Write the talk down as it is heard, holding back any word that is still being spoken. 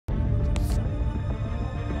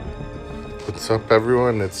What's up,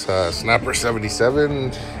 everyone? It's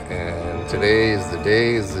Snapper77, and today is the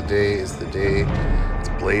day, It's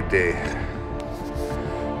Blade Day.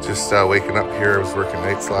 Just waking up here. I was working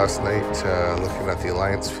nights last night, looking at the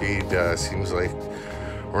Alliance feed. Seems like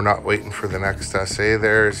we're not waiting for the next SA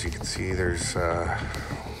there. As you can see, there's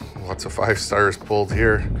lots of 5 stars pulled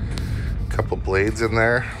here. A couple blades in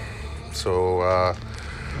there. So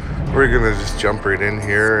we're gonna just jump right in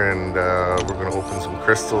here, and we're gonna open some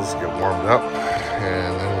crystals, get warmed up,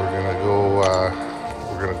 and then we're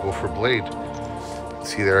gonna go for blade.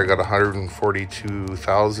 See there, I got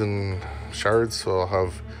 142,000 shards, so I'll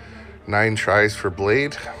have 9 tries for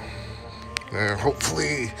blade, and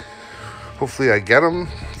hopefully I get them.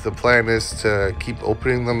 The plan is to keep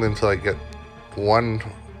opening them until I get 1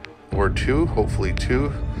 or 2, hopefully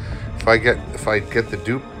 2. If I get the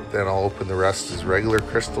dupe, then I'll open the rest as regular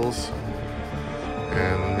crystals.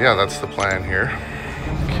 And yeah, that's the plan here.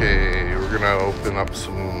 Okay, we're gonna open up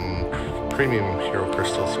some premium hero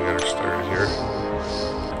crystals to get her started here.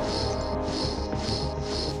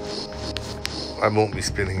 I won't be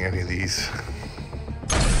spinning any of these.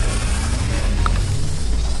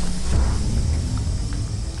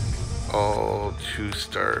 All 2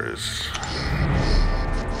 stars.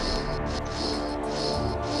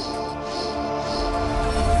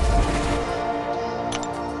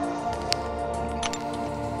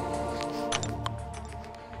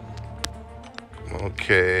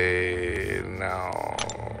 Okay, now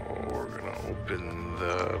we're gonna open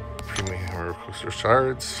the premium hero crystal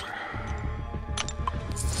shards.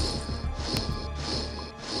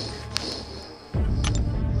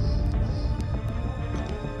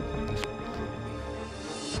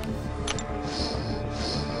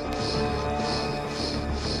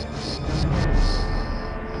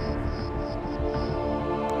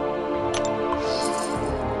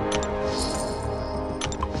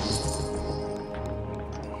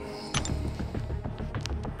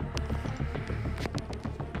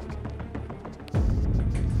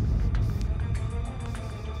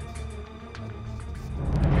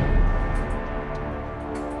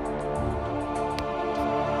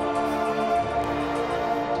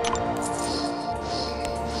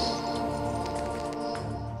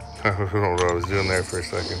 I don't know what I was doing there for a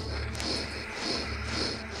second.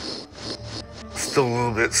 Still a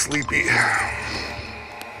little bit sleepy.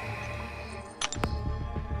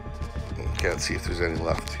 Can't see if there's any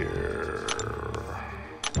left here.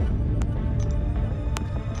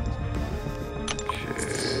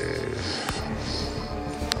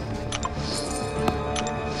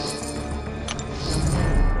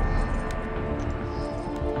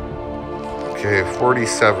 Okay,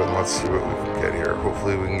 47. Let's see what we can get here.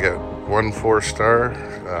 Hopefully we can get 1 4-star.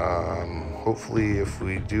 Hopefully if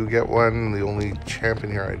we do get one, the only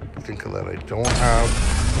champion here I think that I don't have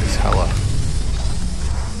is Hela.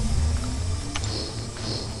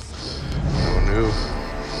 No new.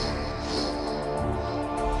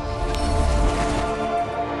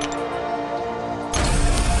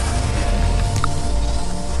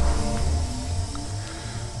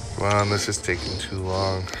 Come on, this is taking too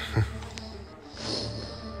long.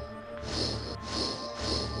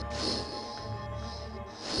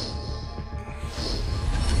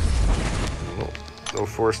 No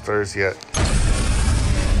 4 stars yet.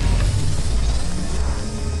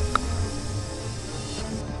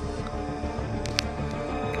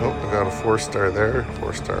 Nope, I got a 4-star there.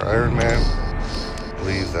 4-star Iron Man. I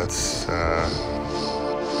believe that's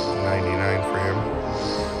 99 for him.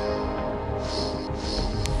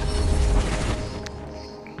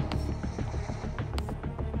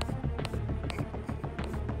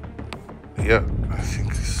 Yep, I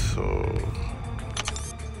think so.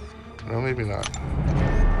 No, maybe not.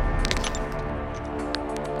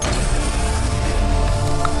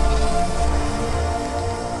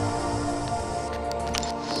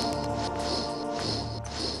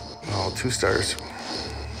 Oh, 2 stars.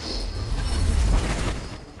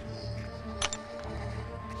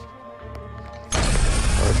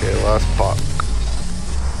 Okay, last pop.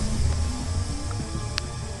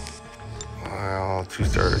 Well, 2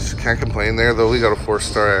 stars. Can't complain there, though. We got a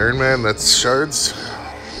 4-star Iron Man. That's shards.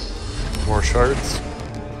 More shards.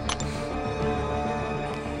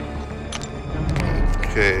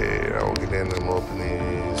 Okay, now we'll get in and we'll open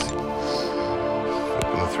these.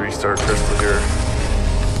 Open the 3-star crystal here.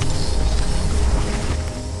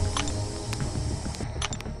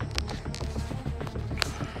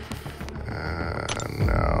 And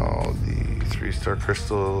now the 3-star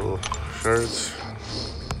crystal shards.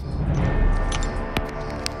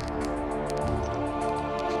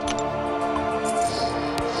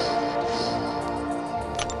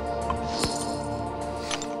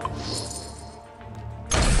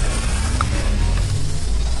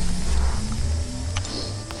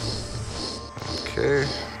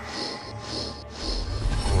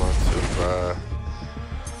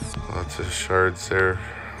 Lots of shards there,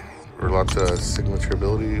 or lots of signature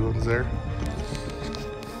ability ones there.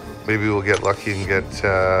 Maybe we'll get lucky and get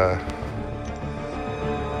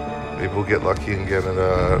an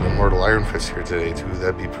Immortal Iron Fist here today too.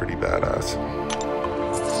 That'd be pretty badass.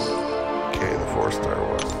 Okay, the 4-star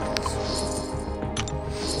one.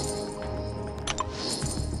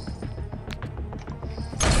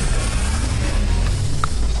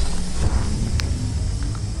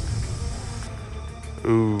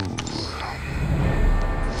 Ooh,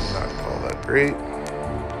 not all that great.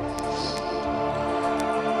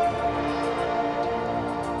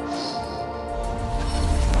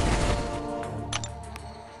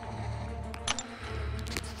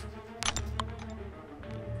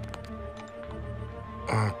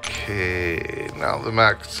 Okay, now the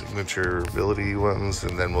max signature ability ones,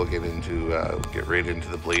 and then we'll get right into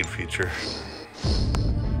the blade feature.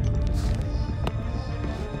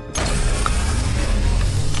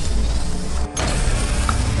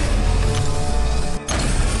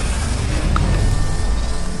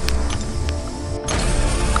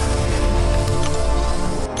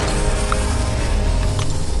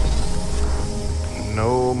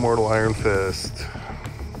 No Mortal Iron Fist.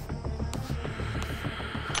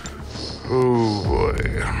 Oh boy.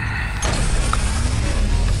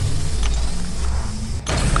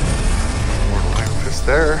 Mortal Iron Fist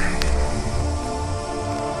there.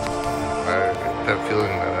 I get that feeling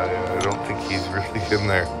that I don't think he's really in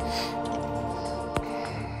there.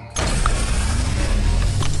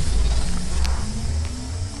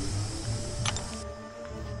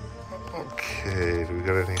 Okay, do we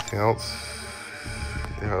got anything else?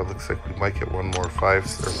 Yeah, it looks like we might get one more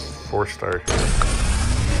 4-star here.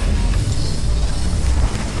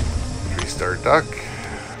 3-star duck.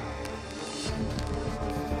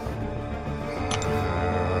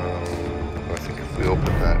 I think if we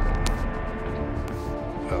open that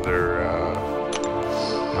other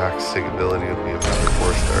max sig ability, it'll be another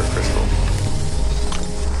 4-star crystal.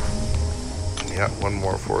 Yeah, one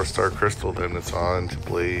more 4-star crystal, then it's on to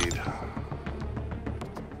blade.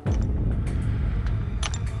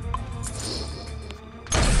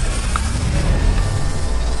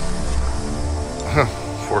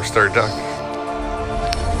 4-star duck.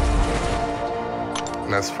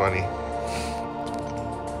 That's funny.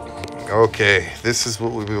 Okay, this is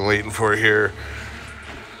what we've been waiting for here.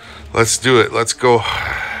 Let's do it. Let's go.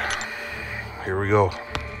 Here we go.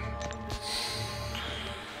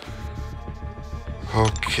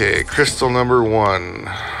 Okay, crystal number 1.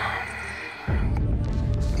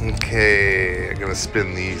 Okay, I'm gonna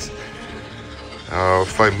spin these.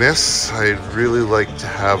 If I miss, I'd really like to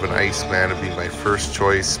have an Iceman to be my first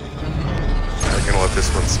choice. I'm gonna let this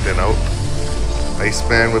one spin out.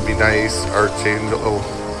 Iceman would be nice. Archangel,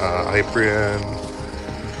 Hyperion,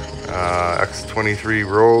 X23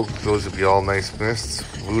 Rogue, those would be all nice mists.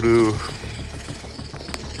 Voodoo.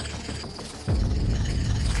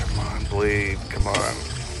 Come on, Blade, come on.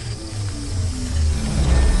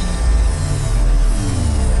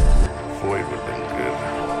 Void would have been good.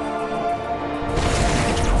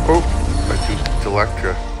 Oh, I took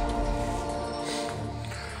Electra.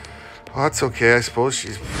 Well, that's okay, I suppose.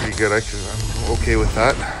 She's pretty good. I'm okay with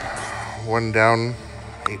that. 1 down,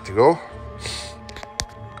 8 to go.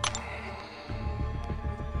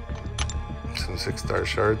 Some 6-star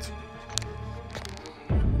shards.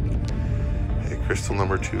 Hey, crystal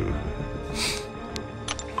number 2.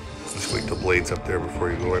 Just wait till Blade's up there before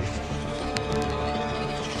you go in.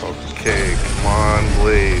 Okay, come on,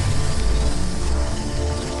 Blade.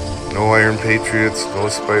 No Iron Patriots, no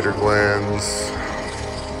Spider Glands.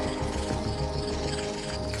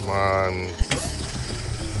 Come on.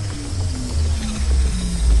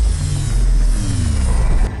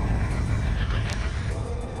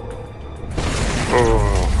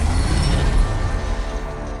 Oh.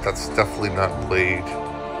 That's definitely not Blade.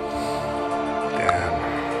 Damn.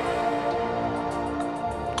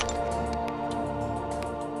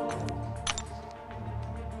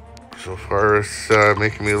 So far, it's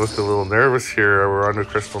making me look a little nervous here. We're on to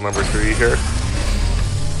crystal number 3 here.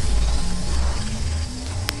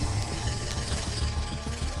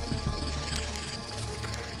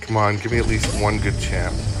 Come on, give me at least one good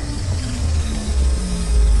champ.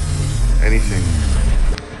 Anything.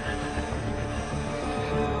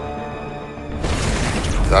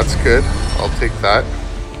 That's good. I'll take that.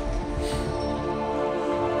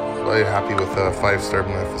 Really happy with a 5-star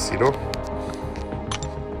Mephisito.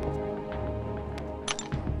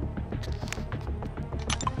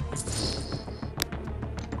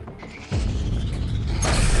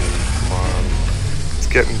 Come on. It's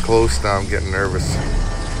getting close now. I'm getting nervous.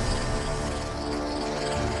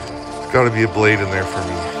 There's got to be a Blade in there for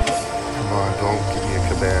me. on, don't give me a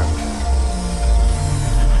kabam.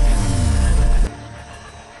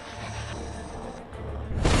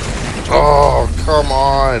 Oh, come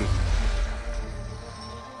on.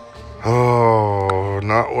 Oh,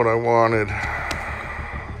 not what I wanted.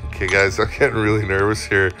 Okay, guys, I'm getting really nervous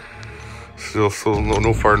here. Still so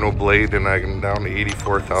no far, no blade, and I'm down to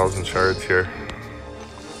 84,000 shards here.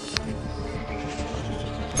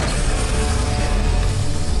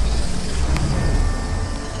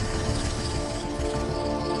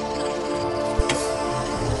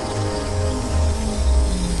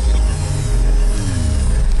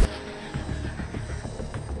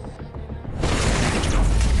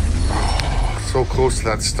 So close to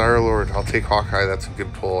that Star-Lord. I'll take Hawkeye. That's a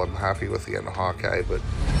good pull. I'm happy with the end of Hawkeye, but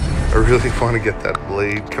I really want to get that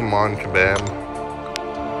blade. Come on, kabam.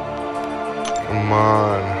 Come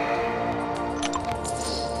on.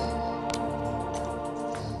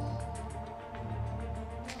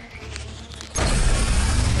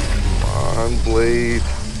 Come on, blade.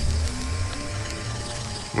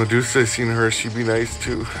 Medusa, I seen her. She'd be nice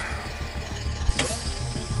too.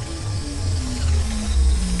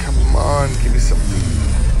 Come on, give me something.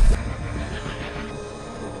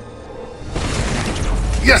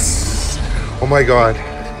 Yes! Oh my god.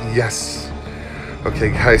 Yes.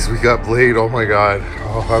 Okay, guys, we got blade. Oh my god.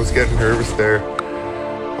 Oh, I was getting nervous there.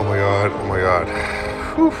 Oh my god. Oh my god.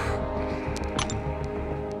 Whew.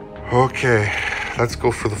 Okay, let's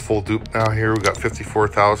go for the full dupe now here. We got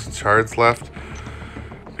 54,000 shards left.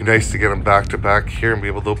 Be nice to get them back to back here and be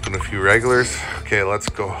able to open a few regulars. Okay, let's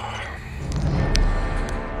go.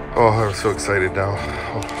 Oh, I'm so excited now.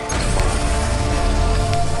 Oh.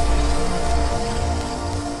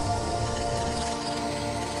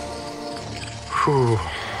 Whew.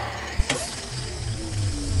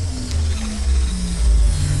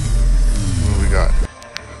 What do we got?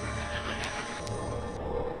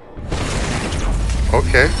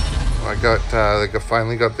 Okay. I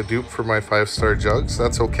finally got the dupe for my 5-star jugs.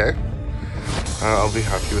 That's okay. I'll be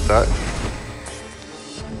happy with that.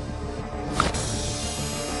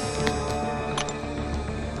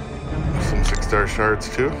 Some 6-star shards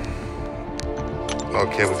too.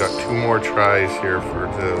 Okay, we got 2 more tries here for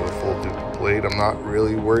the full dupe blade. I'm not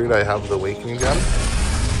really worried. I have the awakening gem,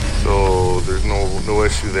 so there's no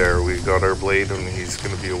issue there. We got our blade and he's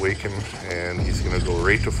going to be awakened, and he's going to go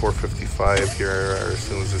right to 455 here as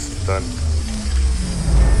soon as this is done.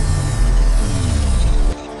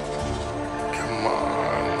 Come on.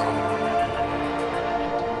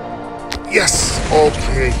 Yes!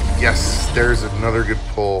 Okay, yes, there's another good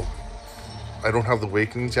pull. I don't have the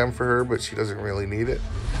awakening gem for her, but she doesn't really need it.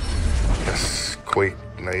 Yes, quite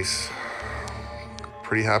nice.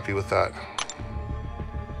 Pretty happy with that.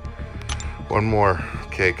 One more.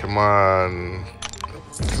 Okay, come on.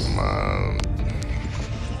 Come on.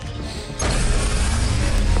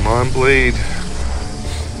 Come on, blade.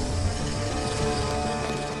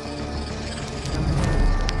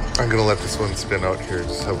 I'm gonna let this one spin out here.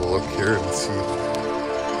 Just have a look here and see.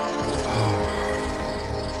 Oh.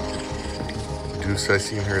 Deuce, I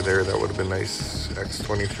seen her there. That would have been nice.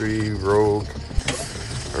 X23, Rogue,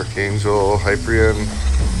 Archangel, Hyperion.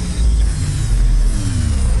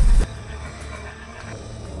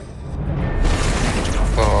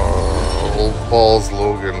 Old balls,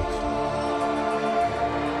 Logan.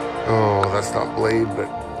 Oh, that's not blade, but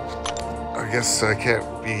I guess I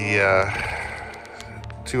can't be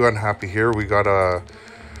too unhappy here. We got a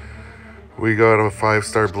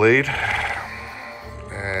 5-star blade,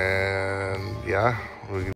 and yeah.